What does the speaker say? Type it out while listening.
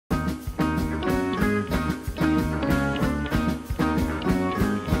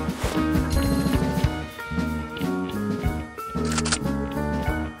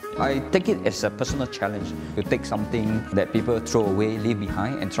I take it as a personal challenge to take something that people throw away, leave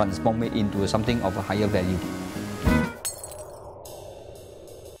behind, and transform it into something of a higher value.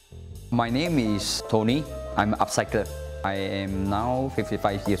 My name is Tony. I'm an upcycler. I am now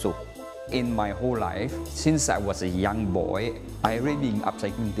 55 years old. In my whole life, since I was a young boy, I already been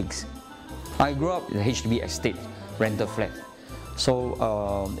upcycling things. I grew up in a HDB estate, rental flat. So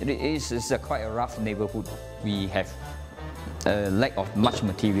it's quite a rough neighborhood. We have a lack of much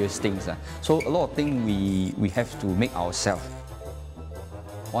materials things. So a lot of things we have to make ourselves.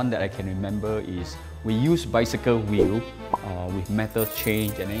 One that I can remember is we use bicycle wheel with metal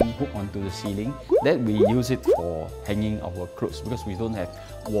chain and then hook onto the ceiling. That we use it for hanging our clothes because we don't have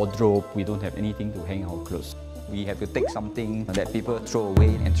wardrobe, we don't have anything to hang our clothes. We have to take something that people throw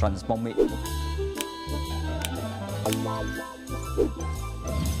away and transform it.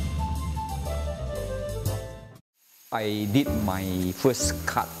 I did my first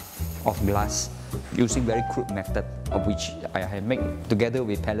cut of glass using very crude method of which I have made together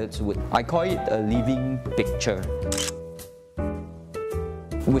with pellets wood. I call it a living picture.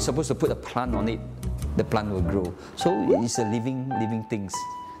 We're supposed to put a plant on it, the plant will grow. So it's a living things.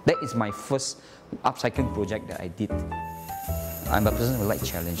 That is my first upcycling project that I did. I'm a person who likes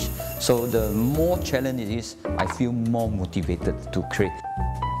challenge. So the more challenge it is, I feel more motivated to create.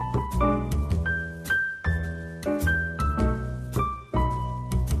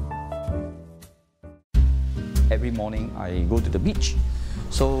 Every morning I go to the beach.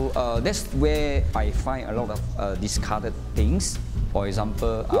 So that's where I find a lot of discarded things. For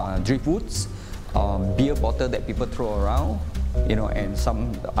example, dripwoods, beer bottle that people throw around, and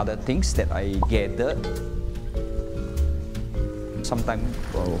some other things that I gathered. Sometimes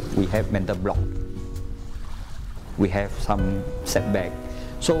we have mental block. We have some setback.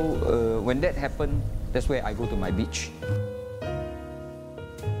 So when that happens, that's where I go to my beach.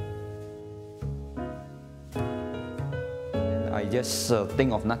 I just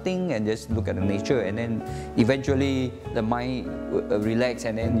think of nothing and just look at the nature, and then eventually the mind relax,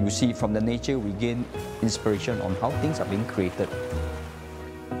 and then you see from the nature we gain inspiration on how things are being created.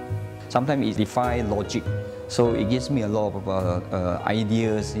 Sometimes it defies logic, so it gives me a lot of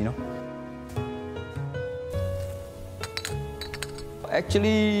ideas,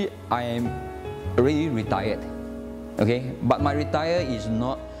 Actually, I am already retired, okay? But my retire is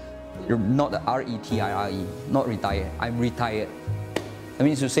not R-E-T-I-R-E, not retired. I'm retired. I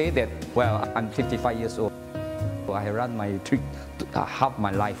mean to say that, well, I'm 55 years old. So I run my trip half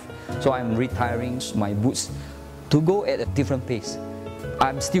my life. So I'm retiring my boots to go at a different pace.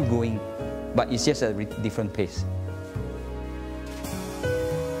 I'm still going, but it's just a different pace.